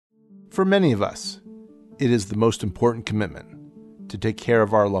For many of us, it is the most important commitment to take care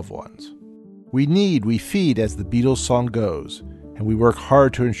of our loved ones. We need, we feed, as the Beatles song goes, and we work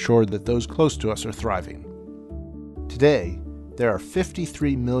hard to ensure that those close to us are thriving. Today, there are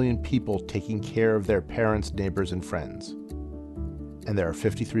 53 million people taking care of their parents, neighbors, and friends. And there are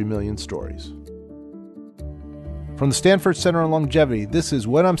 53 million stories. From the Stanford Center on Longevity, this is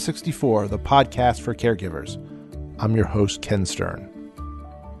When I'm 64, the podcast for caregivers. I'm your host, Ken Stern.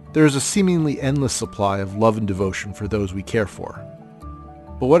 There is a seemingly endless supply of love and devotion for those we care for.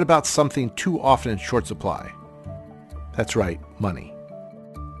 But what about something too often in short supply? That's right, money.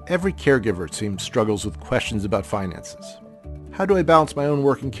 Every caregiver, it seems, struggles with questions about finances. How do I balance my own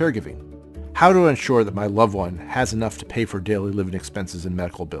work and caregiving? How do I ensure that my loved one has enough to pay for daily living expenses and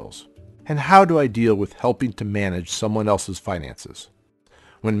medical bills? And how do I deal with helping to manage someone else's finances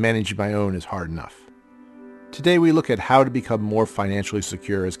when managing my own is hard enough? Today we look at how to become more financially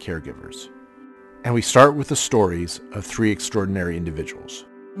secure as caregivers. And we start with the stories of three extraordinary individuals.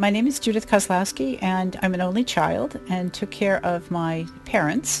 My name is Judith Kozlowski, and I'm an only child and took care of my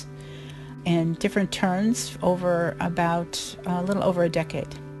parents in different turns over about a little over a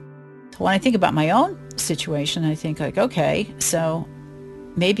decade. When I think about my own situation, I think okay, so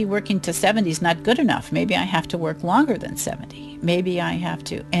maybe working to 70 is not good enough. Maybe I have to work longer than 70. Maybe I have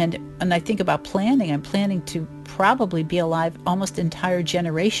to, and I think about planning. I'm planning to probably be alive almost an entire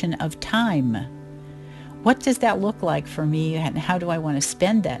generation of time. What does that look like for me, and how do I want to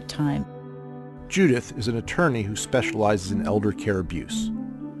spend that time? Judith is an attorney who specializes in elder care abuse,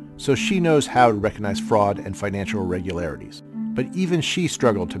 so she knows how to recognize fraud and financial irregularities. But even she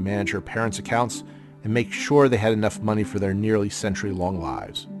struggled to manage her parents' accounts and make sure they had enough money for their nearly century-long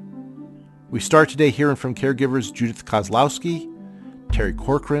lives. We start today hearing from caregivers Judith Kozlowski, Terry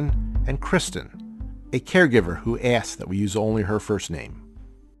Corcoran, and Kristen, a caregiver who asks that we use only her first name.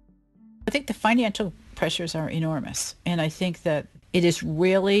 I think the financial pressures are enormous, and I think that it is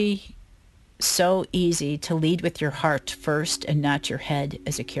really so easy to lead with your heart first and not your head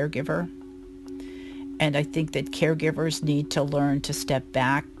as a caregiver. And I think that caregivers need to learn to step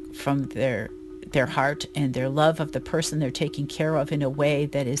back from their heart and their love of the person they're taking care of in a way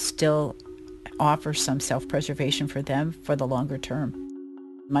that is still offers some self-preservation for them for the longer term.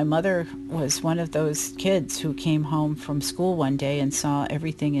 My mother was one of those kids who came home from school one day and saw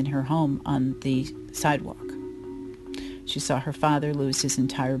everything in her home on the sidewalk. She saw her father lose his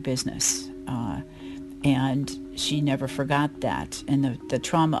entire business, and she never forgot that. And the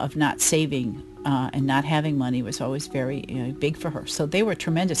trauma of not saving and not having money was always very big for her. So they were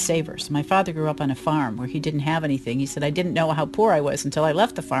tremendous savers. My father grew up on a farm where he didn't have anything. He said, I didn't know how poor I was until I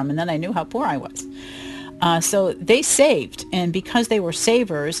left the farm, and then I knew how poor I was. So they saved, and because they were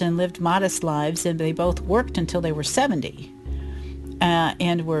savers and lived modest lives, and they both worked until they were 70,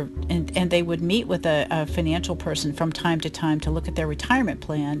 and they would meet with a financial person from time to time to look at their retirement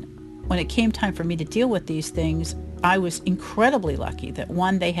plan. When it came time for me to deal with these things, I was incredibly lucky that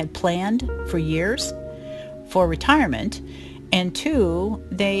one, they had planned for years for retirement, and two,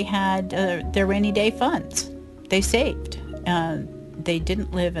 they had their rainy day funds. They saved. They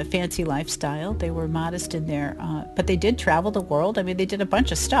didn't live a fancy lifestyle. They were modest in their, but they did travel the world. I mean, they did a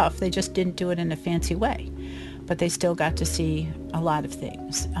bunch of stuff. They just didn't do it in a fancy way. But they still got to see a lot of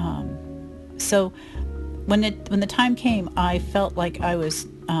things. So when the time came, I felt like I was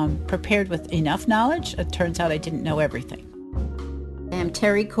prepared with enough knowledge. It turns out I didn't know everything. I'm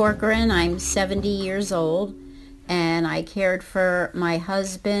Terry Corcoran. I'm 70 years old, and I cared for my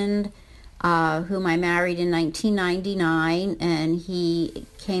husband, whom I married in 1999, and he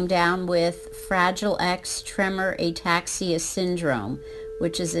came down with Fragile X tremor ataxia syndrome,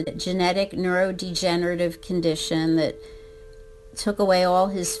 which is a genetic neurodegenerative condition that took away all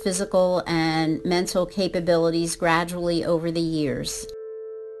his physical and mental capabilities gradually over the years.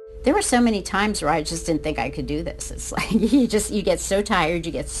 There were so many times where I just didn't think I could do this. It's like you get so tired,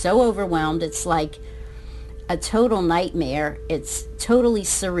 you get so overwhelmed. It's like a total nightmare. It's totally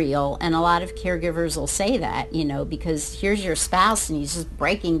surreal, and a lot of caregivers will say that, because here's your spouse and he's just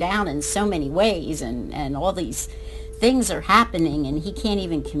breaking down in so many ways, and all these things are happening, and he can't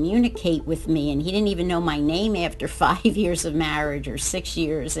even communicate with me, and he didn't even know my name after 5 years of marriage or 6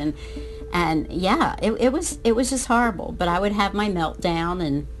 years, and yeah, it was just horrible. But I would have my meltdown,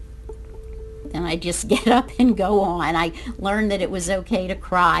 and then I just get up and go on. I learned that it was okay to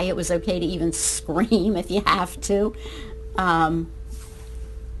cry. It was okay to even scream if you have to. And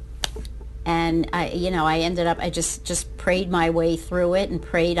I ended up, I just prayed my way through it and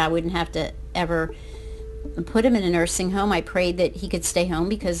prayed I wouldn't have to ever put him in a nursing home. I prayed that he could stay home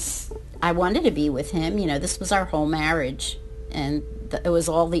because I wanted to be with him. This was our whole marriage. And it was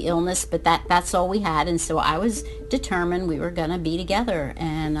all the illness, but that's all we had. And so I was determined we were going to be together.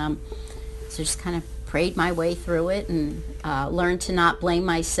 And so just kind of prayed my way through it and learned to not blame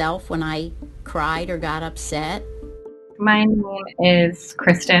myself when I cried or got upset. My name is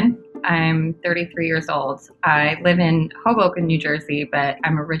Kristen. I'm 33 years old. I live in Hoboken, New Jersey, but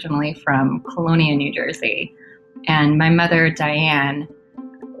I'm originally from Colonia, New Jersey. And my mother, Diane,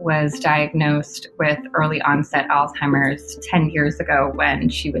 was diagnosed with early onset Alzheimer's 10 years ago when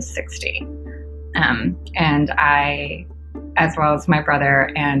she was 60. And I, as well as my brother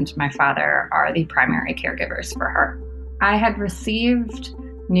and my father, are the primary caregivers for her. I had received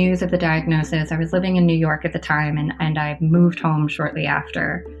news of the diagnosis. I was living in New York at the time, and I moved home shortly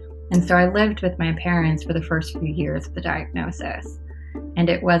after. And so I lived with my parents for the first few years of the diagnosis. And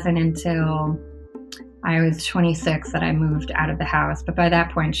it wasn't until I was 26 that I moved out of the house. But by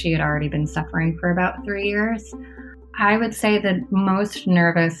that point, she had already been suffering for about 3 years. I would say the most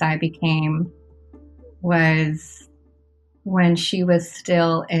nervous I became was when she was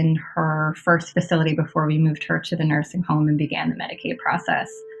still in her first facility before we moved her to the nursing home and began the Medicaid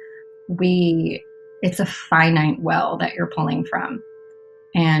process. It's a finite well that you're pulling from.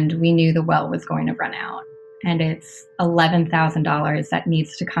 And we knew the well was going to run out. And it's $11,000 that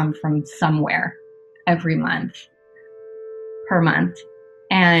needs to come from somewhere every month, per month.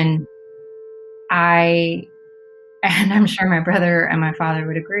 And I'm sure my brother and my father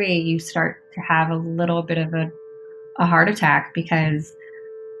would agree, you start to have a little bit of a heart attack, because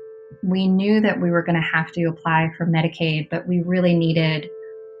we knew that we were going to have to apply for Medicaid, but we really needed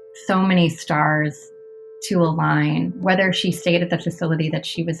so many stars to align, whether she stayed at the facility that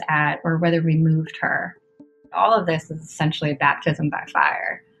she was at or whether we moved her. All of this is essentially a baptism by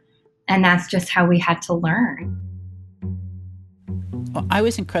fire. And that's just how we had to learn. Well, I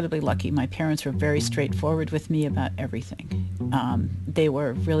was incredibly lucky. My parents were very straightforward with me about everything. They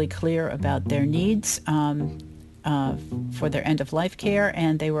were really clear about their needs for their end-of-life care,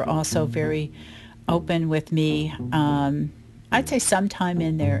 and they were also very open with me, I'd say sometime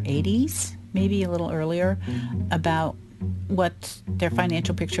in their 80s, maybe a little earlier, about what their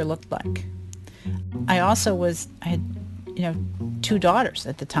financial picture looked like. I had 2 daughters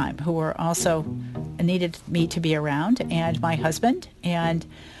at the time who were also needed me to be around, and my husband, and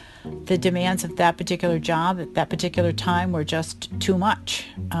the demands of that particular job at that particular time were just too much.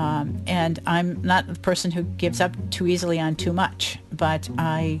 And I'm not the person who gives up too easily on too much, but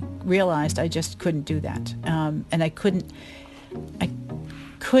I realized I just couldn't do that. And I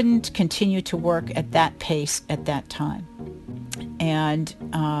couldn't continue to work at that pace at that time. And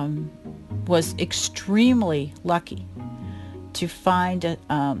was extremely lucky to find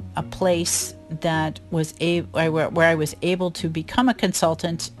a place that was where I was able to become a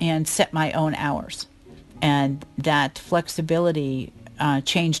consultant and set my own hours. And that flexibility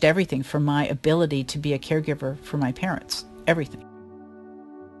changed everything for my ability to be a caregiver for my parents, everything.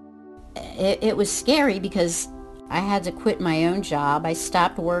 It was scary because I had to quit my own job. I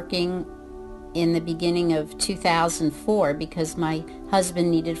stopped working in the beginning of 2004 because my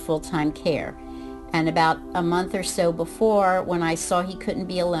husband needed full-time care. And about a month or so before, when I saw he couldn't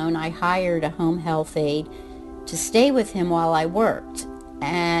be alone, I hired a home health aide to stay with him while I worked.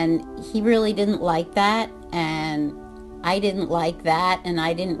 And he really didn't like that, and I didn't like that, and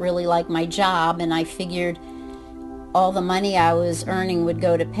I didn't really like my job, and I figured all the money I was earning would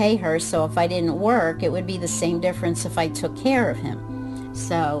go to pay her, so if I didn't work, it would be the same difference if I took care of him.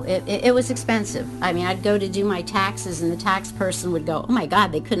 So it was expensive. I mean, I'd go to do my taxes, and the tax person would go, oh my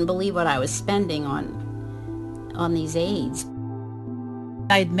God, they couldn't believe what I was spending on these aides.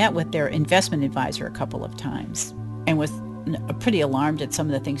 I'd met with their investment advisor a couple of times and was pretty alarmed at some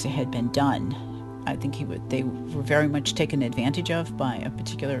of the things that had been done. I think they were very much taken advantage of by a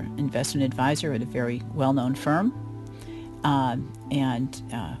particular investment advisor at a very well-known firm,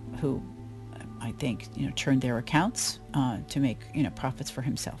 who I think churned their accounts to make profits for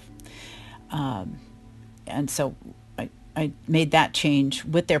himself, and so I made that change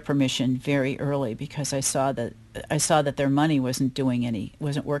with their permission very early, because I saw that their money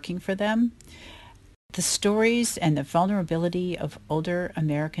wasn't working for them. The stories and the vulnerability of older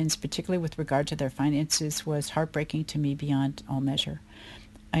Americans, particularly with regard to their finances, was heartbreaking to me beyond all measure.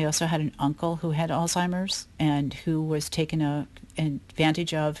 I also had an uncle who had Alzheimer's and who was taken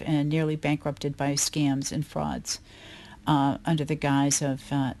advantage of and nearly bankrupted by scams and frauds under the guise of,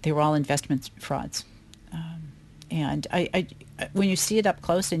 they were all investment frauds. And I, when you see it up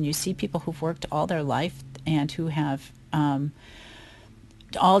close and you see people who've worked all their life and who have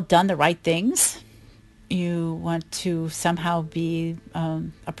all done the right things, you want to somehow be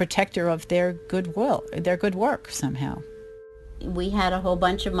a protector of their goodwill, their good work somehow. we had a whole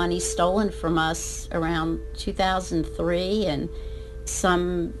bunch of money stolen from us around 2003, and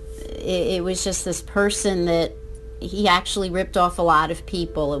it was just this person that he actually ripped off a lot of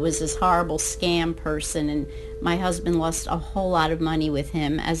people. It was this horrible scam person, and my husband lost a whole lot of money with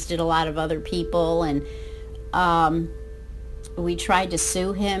him, as did a lot of other people. And we tried to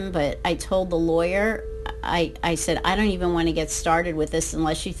sue him, but I told the lawyer, I said, I don't even want to get started with this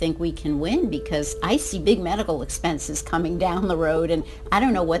unless you think we can win, because I see big medical expenses coming down the road, and I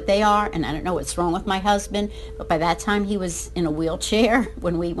don't know what they are, and I don't know what's wrong with my husband. But by that time he was in a wheelchair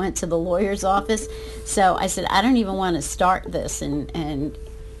when we went to the lawyer's office. So I said, I don't even want to start this. And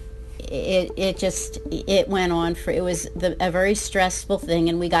it went on for, it was a very stressful thing,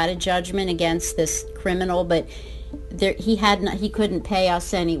 and we got a judgment against this criminal, but he couldn't pay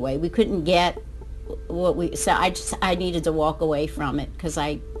us anyway. We couldn't get so I needed to walk away from it, because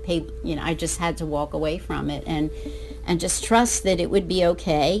I paid, I just had to walk away from it and just trust that it would be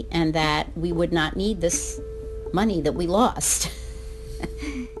okay, and that we would not need this money that we lost.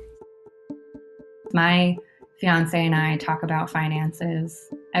 My fiance and I talk about finances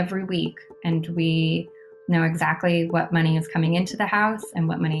every week, and we know exactly what money is coming into the house and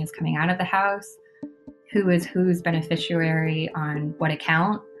what money is coming out of the house, who is whose beneficiary on what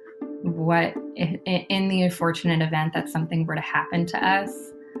account, what in the unfortunate event that something were to happen to us,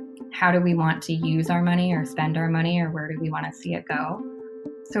 how do we want to use our money or spend our money, or where do we want to see it go?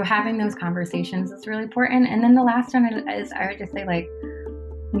 So having those conversations is really important. And then the last one is, I would just say, like,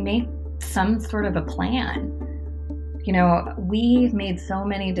 make some sort of a plan. We've made so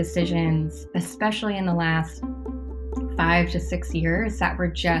many decisions, especially in the last 5 to 6 years, that were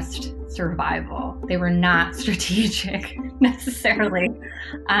just survival. They were not strategic necessarily.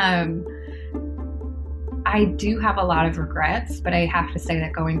 I do have a lot of regrets, but I have to say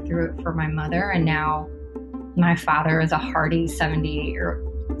that going through it for my mother, and now my father is a hearty 78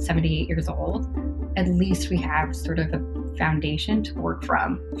 years old, at least we have sort of a foundation to work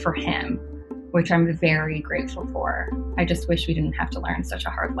from for him, which I'm very grateful for. I just wish we didn't have to learn such a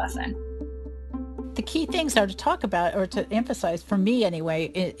hard lesson. The key things are to talk about, or to emphasize, for me anyway,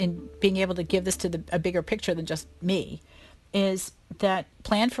 in being able to give this to a bigger picture than just me, is that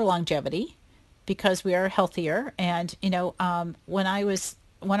plan for longevity, because we are healthier. And, when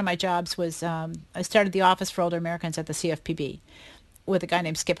one of my jobs was, I started the Office for Older Americans at the CFPB with a guy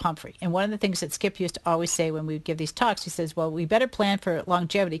named Skip Humphrey. And one of the things that Skip used to always say when we would give these talks, he says, well, we better plan for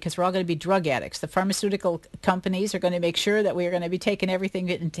longevity, because we're all going to be drug addicts. The pharmaceutical companies are going to make sure that we are going to be taking everything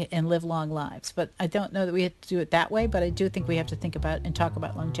and live long lives. But I don't know that we have to do it that way, but I do think we have to think about and talk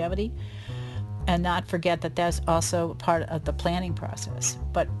about longevity, and not forget that that's also part of the planning process.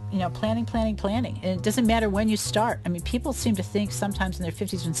 But, planning. And it doesn't matter when you start. I mean, people seem to think sometimes in their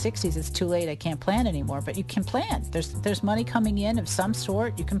 50s and 60s, it's too late, I can't plan anymore. But you can plan. There's money coming in of some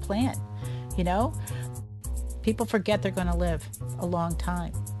sort. You can plan, People forget they're going to live a long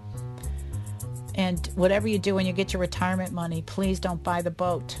time. And whatever you do when you get your retirement money, please don't buy the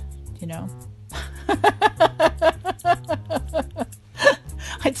boat,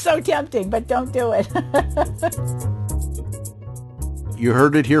 It's so tempting, but don't do it. You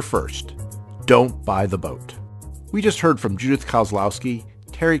heard it here first. Don't buy the boat. We just heard from Judith Kozlowski,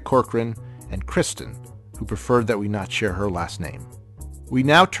 Terry Corcoran, and Kristen, who preferred that we not share her last name. We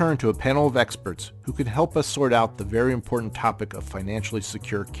now turn to a panel of experts who can help us sort out the very important topic of financially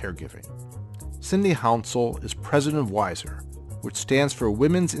secure caregiving. Cindy Hounsel is president of WISER, which stands for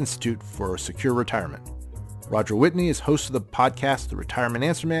Women's Institute for a Secure Retirement. Roger Whitney is host of the podcast The Retirement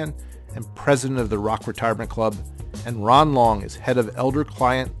Answer Man and president of the Rock Retirement Club, and Ron Long is head of Elder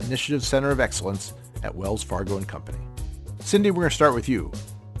Client Initiative Center of Excellence at Wells Fargo & Company. Cindy, we're going to start with you.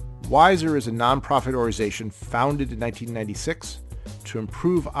 WISER is a nonprofit organization founded in 1996 to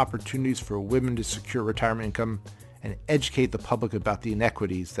improve opportunities for women to secure retirement income and educate the public about the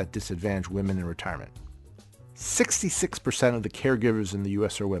inequities that disadvantage women in retirement. 66% of the caregivers in the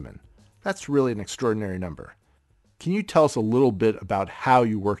U.S. are women. That's really an extraordinary number. Can you tell us a little bit about how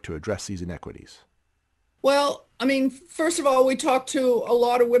you work to address these inequities? Well, first of all, we talk to a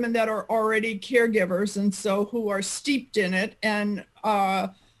lot of women that are already caregivers, and so who are steeped in it and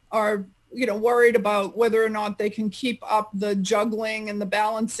are, worried about whether or not they can keep up the juggling and the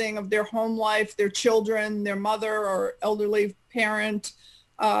balancing of their home life, their children, their mother or elderly parent.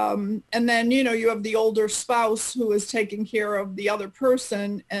 And then, you have the older spouse who is taking care of the other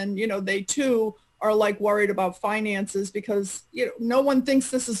person, and, they too are worried about finances, because no one thinks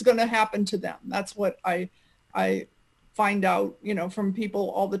this is going to happen to them. That's what I find out from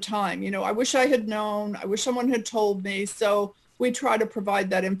people all the time. I wish I had known, I wish someone had told me. So we try to provide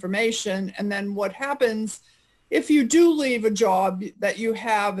that information. And then what happens if you do leave a job that you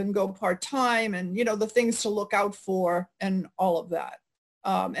have and go part-time, and, the things to look out for and all of that.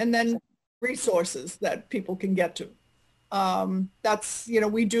 And then resources that people can get to. That's,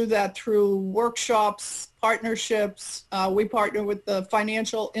 we do that through workshops, partnerships. We partner with the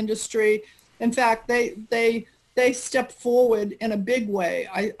financial industry. In fact, they step forward in a big way.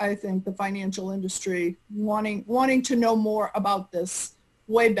 I think the financial industry wanting to know more about this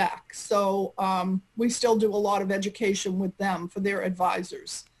way back. So we still do a lot of education with them for their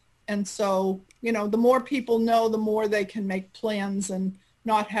advisors. And so, the more people know, the more they can make plans and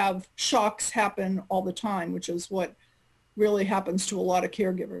not have shocks happen all the time, which is what really happens to a lot of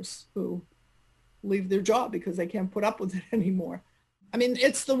caregivers who leave their job because they can't put up with it anymore. I mean,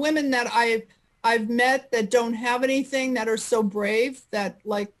 it's the women that I've met that don't have anything that are so brave that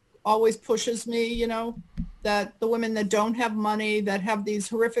like always pushes me, that the women that don't have money, that have these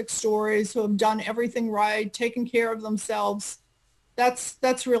horrific stories, who have done everything right, taken care of themselves.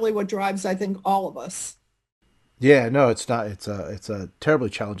 That's really what drives, I think, all of us. Yeah, no, it's not. It's a terribly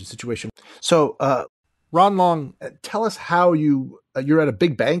challenging situation. So, Ron Long, tell us how you're at a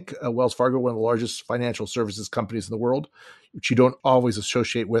big bank, Wells Fargo, one of the largest financial services companies in the world, which you don't always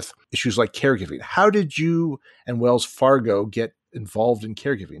associate with issues like caregiving. How did you and Wells Fargo get involved in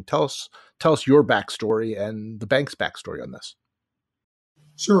caregiving? Tell us your backstory and the bank's backstory on this.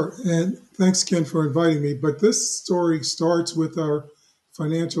 Sure, and thanks, Ken, for inviting me. But this story starts with our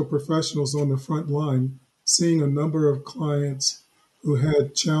financial professionals on the front line, seeing a number of clients who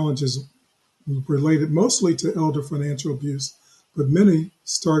had challenges related mostly to elder financial abuse, but many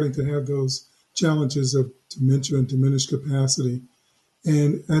starting to have those challenges of dementia and diminished capacity.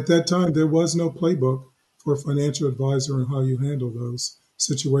 And at that time, there was no playbook for a financial advisor on how you handle those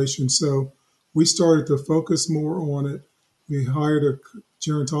situations. So we started to focus more on it. We hired a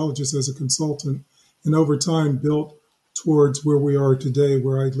gerontologist as a consultant, and over time built towards where we are today,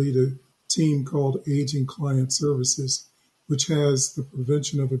 where I lead a team called Aging Client Services, which has the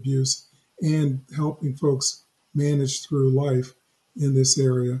prevention of abuse and helping folks manage through life in this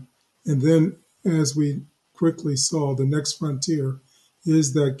area. And then, as we quickly saw, the next frontier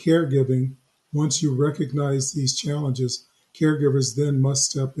is that caregiving. Once you recognize these challenges, caregivers then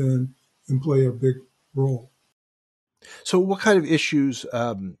must step in and play a big role. So what kind of issues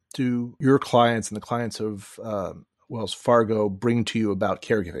do your clients and the clients of Wells Fargo bring to you about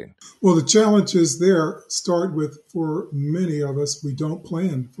caregiving? Well, the challenges there start with, for many of us, we don't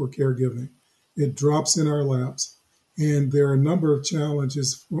plan for caregiving. It drops in our laps. And there are a number of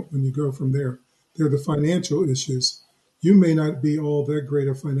challenges when you go from there. There are the financial issues. You may not be all that great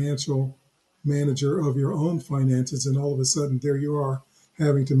a financial manager of your own finances, and all of a sudden there you are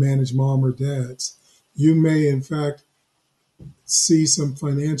having to manage mom or dad's. You may, in fact, see some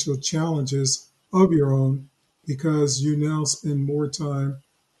financial challenges of your own because you now spend more time,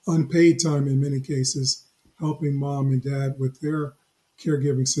 unpaid time in many cases, helping mom and dad with their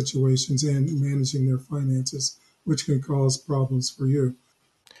caregiving situations and managing their finances, which can cause problems for you.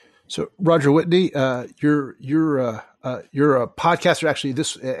 So, Roger Whitney, you're a podcaster. Actually,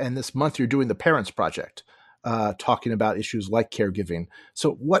 this month you're doing the Parents Project, talking about issues like caregiving.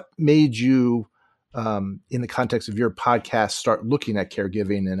 So, what made you, in the context of your podcast, start looking at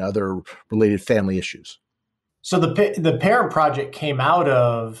caregiving and other related family issues? So, the Parent Project came out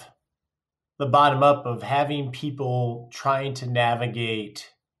of the bottom up of having people trying to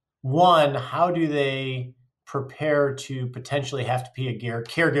navigate, one, how do they prepare to potentially have to be a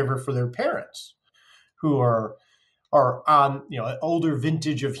caregiver for their parents who are on, an older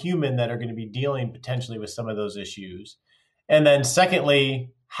vintage of human that are going to be dealing potentially with some of those issues. And then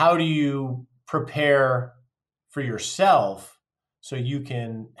secondly, how do you prepare for yourself so you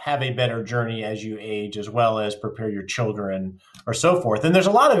can have a better journey as you age, as well as prepare your children or so forth. And there's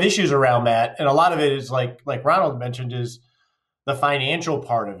a lot of issues around that. And a lot of it is like Ronald mentioned, is the financial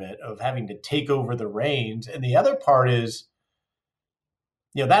part of it, of having to take over the reins. And the other part is,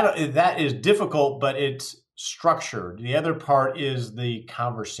 that is difficult, but it's structured. The other part is the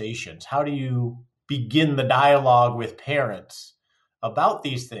conversations. How do you begin the dialogue with parents about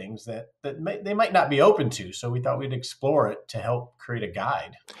these things that they might not be open to? So we thought we'd explore it to help create a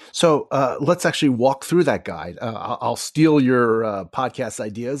guide. So let's actually walk through that guide. I'll steal your podcast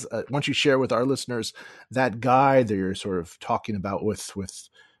ideas. Why don't you share with our listeners that guide that you're sort of talking about with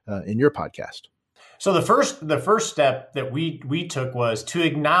in your podcast? So the first step that we took was to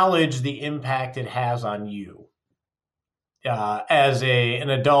acknowledge the impact it has on you as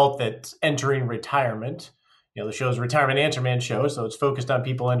an adult that's entering retirement. The show is a Retirement Answer Man show, so it's focused on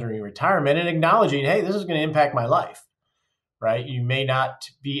people entering retirement and acknowledging, hey, this is going to impact my life, right? You may not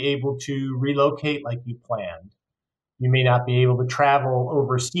be able to relocate like you planned. You may not be able to travel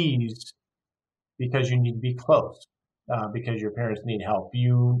overseas because you need to be close, because your parents need help.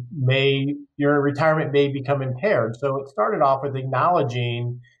 Your retirement may become impaired. So it started off with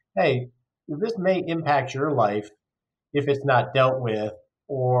acknowledging, hey, this may impact your life if it's not dealt with,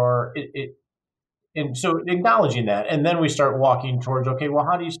 or and so acknowledging that, and then we start walking towards, okay, well,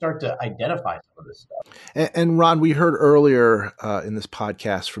 how do you start to identify some of this stuff? And Ron, we heard earlier in this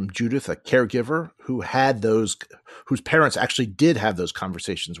podcast from Judith, a caregiver whose parents actually did have those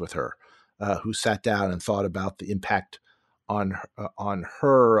conversations with her, who sat down and thought about the impact on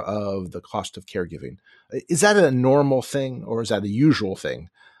her of the cost of caregiving. Is that a normal thing, or is that a usual thing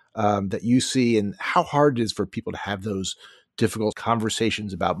that you see, and how hard it is for people to have those difficult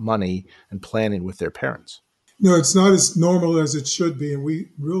conversations about money and planning with their parents? No, it's not as normal as it should be, and we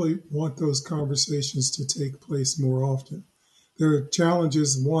really want those conversations to take place more often. There are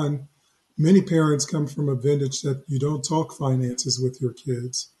challenges. One, many parents come from a vintage that you don't talk finances with your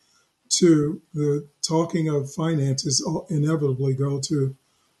kids. Two, the talking of finances inevitably go to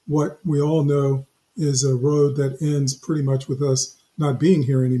what we all know is a road that ends pretty much with us not being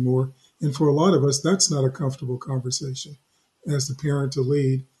here anymore. And for a lot of us, that's not a comfortable conversation as the parent to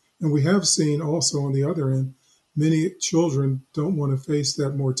lead. And we have seen also on the other end, many children don't want to face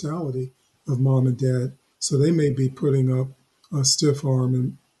that mortality of mom and dad. So they may be putting up a stiff arm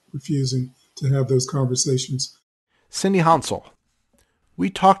and refusing to have those conversations. Cindy Hansel. We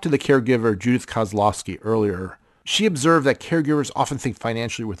talked to the caregiver Judith Kozlowski earlier. She observed that caregivers often think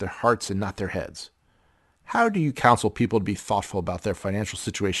financially with their hearts and not their heads. How do you counsel people to be thoughtful about their financial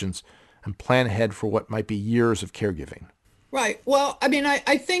situations and plan ahead for what might be years of caregiving? Right. Well, I mean,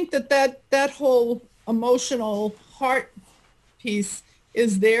 I think that whole emotional heart piece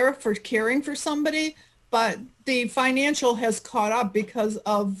is there for caring for somebody, but the financial has caught up because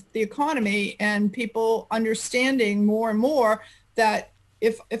of the economy and people understanding more and more that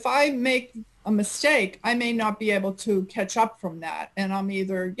if I make a mistake, I may not be able to catch up from that. And I'm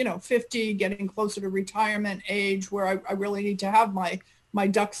either, 50, getting closer to retirement age where I really need to have my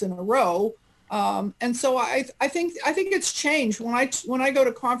ducks in a row. And so I think it's changed. When I go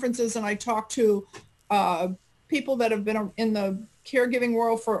to conferences and I talk to people that have been in the caregiving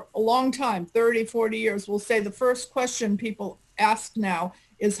world for a long time, 30, 40 years, will say the first question people ask now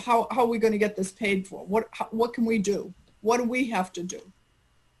is how are we going to get this paid for? What can we do? What do we have to do?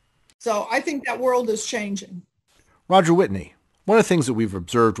 So I think that world is changing. Roger Whitney, one of the things that we've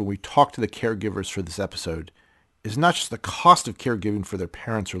observed when we talk to the caregivers for this episode is not just the cost of caregiving for their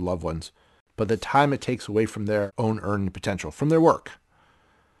parents or loved ones, but the time it takes away from their own earning potential, from their work.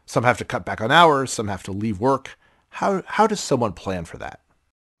 Some have to cut back on hours, some have to leave work. How does someone plan for that?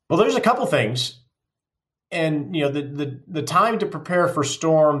 Well, there's a couple things. And, the time to prepare for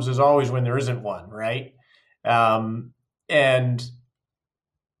storms is always when there isn't one, right? And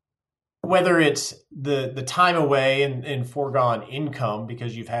whether it's the time away and foregone income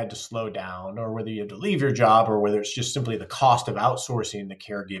because you've had to slow down, or whether you have to leave your job, or whether it's just simply the cost of outsourcing the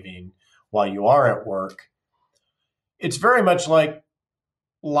caregiving while you are at work, it's very much like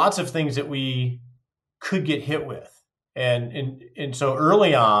lots of things that we could get hit with. And so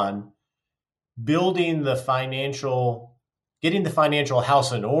early on, getting the financial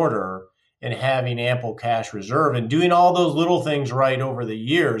house in order and having ample cash reserve and doing all those little things right over the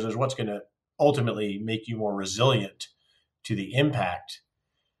years is what's going to ultimately make you more resilient to the impact.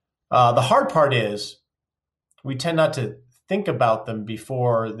 The hard part is we tend not to think about them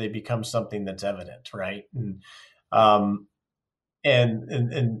before they become something that's evident, right? And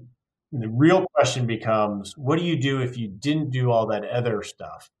the real question becomes, what do you do if you didn't do all that other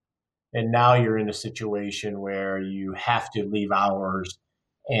stuff? And now you're in a situation where you have to leave hours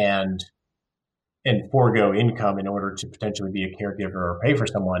and forego income in order to potentially be a caregiver or pay for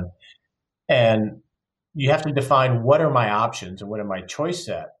someone. And you have to define, what are my options and what are my choice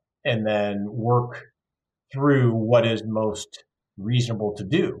set, and then work through what is most reasonable to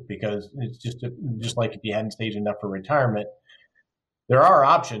do. Because it's just like if you hadn't saved enough for retirement, there are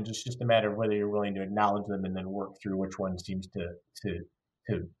options. It's just a matter of whether you're willing to acknowledge them and then work through which one seems to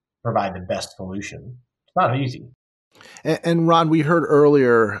provide the best solution. It's not easy. And Ron, we heard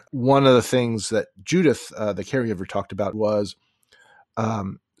earlier, one of the things that Judith, the caregiver, talked about was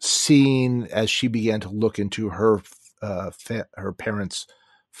seeing, as she began to look into her parents'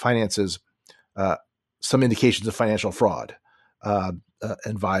 finances, some indications of financial fraud.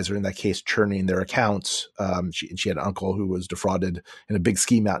 Advisor, in that case, churning their accounts. She had an uncle who was defrauded in a big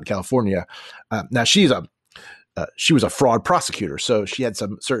scheme out in California. Now she was a fraud prosecutor, so she had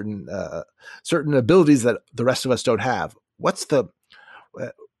some certain abilities that the rest of us don't have.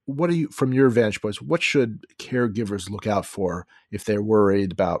 what are you, from your vantage points, what should caregivers look out for if they're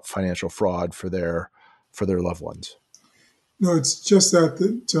worried about financial fraud for their loved ones? No, it's just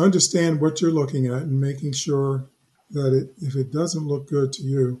that to understand what you're looking at and making sure that if it doesn't look good to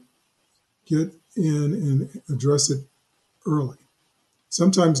you, get in and address it early.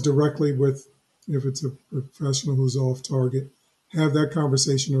 Sometimes directly with, if it's a professional who's off target, have that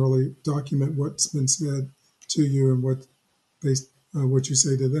conversation early, document what's been said to you and what you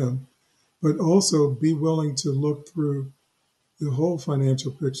say to them, but also be willing to look through the whole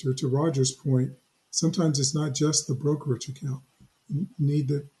financial picture. To Roger's point, sometimes it's not just the brokerage account. You need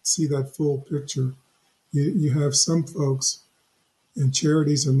to see that full picture. You have some folks, and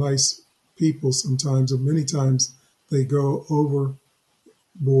charities are nice people sometimes, or many times they go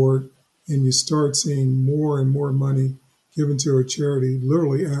overboard, and you start seeing more and more money given to a charity,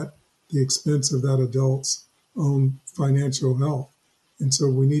 literally at the expense of that adult's own financial health. And so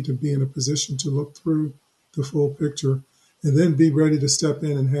we need to be in a position to look through the full picture and then be ready to step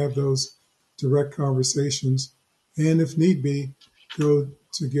in and have those direct conversations. And if need be, go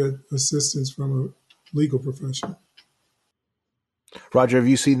to get assistance from a legal professional. Roger, have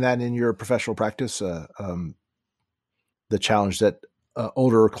you seen that in your professional practice? The challenge that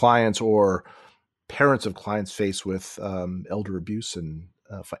older clients or parents of clients face with elder abuse and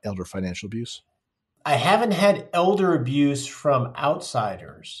elder financial abuse? I haven't had elder abuse from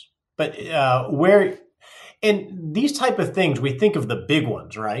outsiders, but in these type of things, we think of the big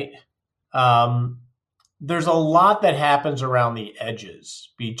ones, right? There's a lot that happens around the edges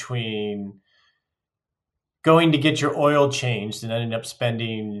between going to get your oil changed and ending up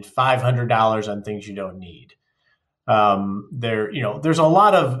spending $500 on things you don't need.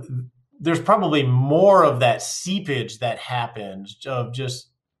 There's probably more of that seepage that happens of just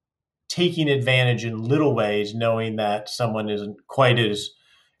taking advantage in little ways, knowing that someone isn't quite as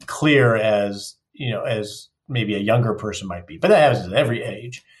clear as maybe a younger person might be. But that happens at every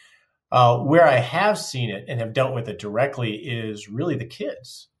age. Where I have seen it and have dealt with it directly is really the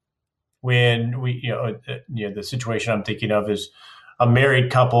kids. When the situation I'm thinking of is a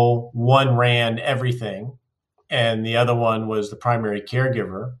married couple. One ran everything, and the other one was the primary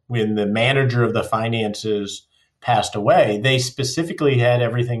caregiver. When the manager of the finances passed away, they specifically had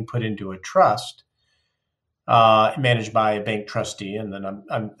everything put into a trust, managed by a bank trustee. And then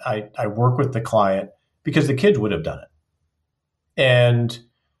I work with the client because the kids would have done it. And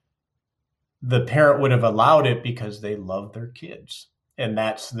the parent would have allowed it because they love their kids. And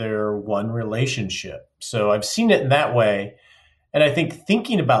that's their one relationship. So I've seen it in that way. And I think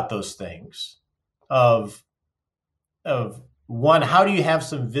thinking about those things of one, how do you have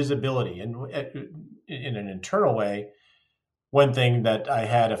some visibility? And in an internal way, one thing that I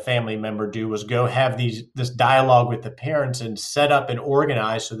had a family member do was go have this dialogue with the parents and set up and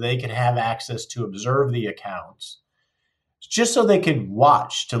organize so they could have access to observe the accounts, just so they could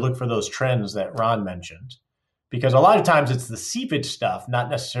watch to look for those trends that Ron mentioned. Because a lot of times it's the seepage stuff, not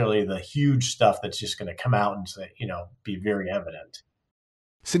necessarily the huge stuff that's just going to come out and say, be very evident.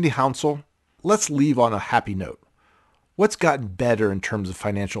 Cindy Hounsel, let's leave on a happy note. What's gotten better in terms of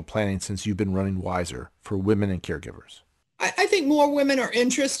financial planning since you've been running Wiser for women and caregivers? I think more women are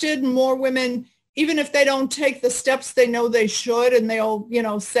interested, and more women, even if they don't take the steps they know they should, and they'll,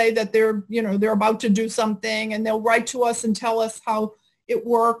 say that they're about to do something, and they'll write to us and tell us how it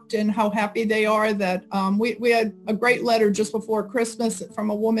worked and how happy they are that we had a great letter just before Christmas from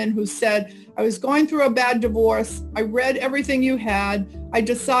a woman who said, I was going through a bad divorce. I read everything you had. I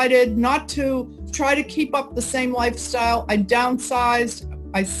decided not to try to keep up the same lifestyle. I downsized.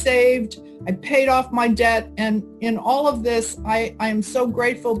 I saved. I paid off my debt. And in all of this, I am so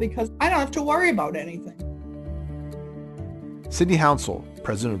grateful because I don't have to worry about anything. Cindy Hounsel,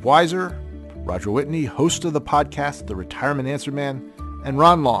 president of Wiser, Roger Whitney, host of the podcast, The Retirement Answer Man, and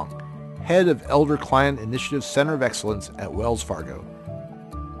Ron Long, head of Elder Client Initiative Center of Excellence at Wells Fargo.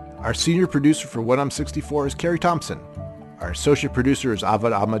 Our senior producer for When I'm 64 is Carrie Thompson. Our associate producer is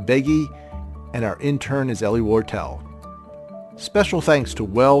Avad Ahmadbegi, and our intern is Ellie Wartell. Special thanks to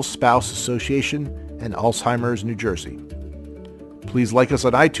Wells Spouse Association and Alzheimer's New Jersey. Please like us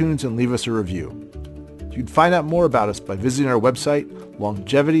on iTunes and leave us a review. You can find out more about us by visiting our website,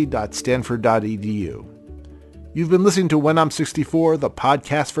 longevity.stanford.edu. You've been listening to When I'm 64, the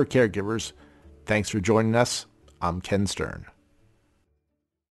podcast for caregivers. Thanks for joining us. I'm Ken Stern.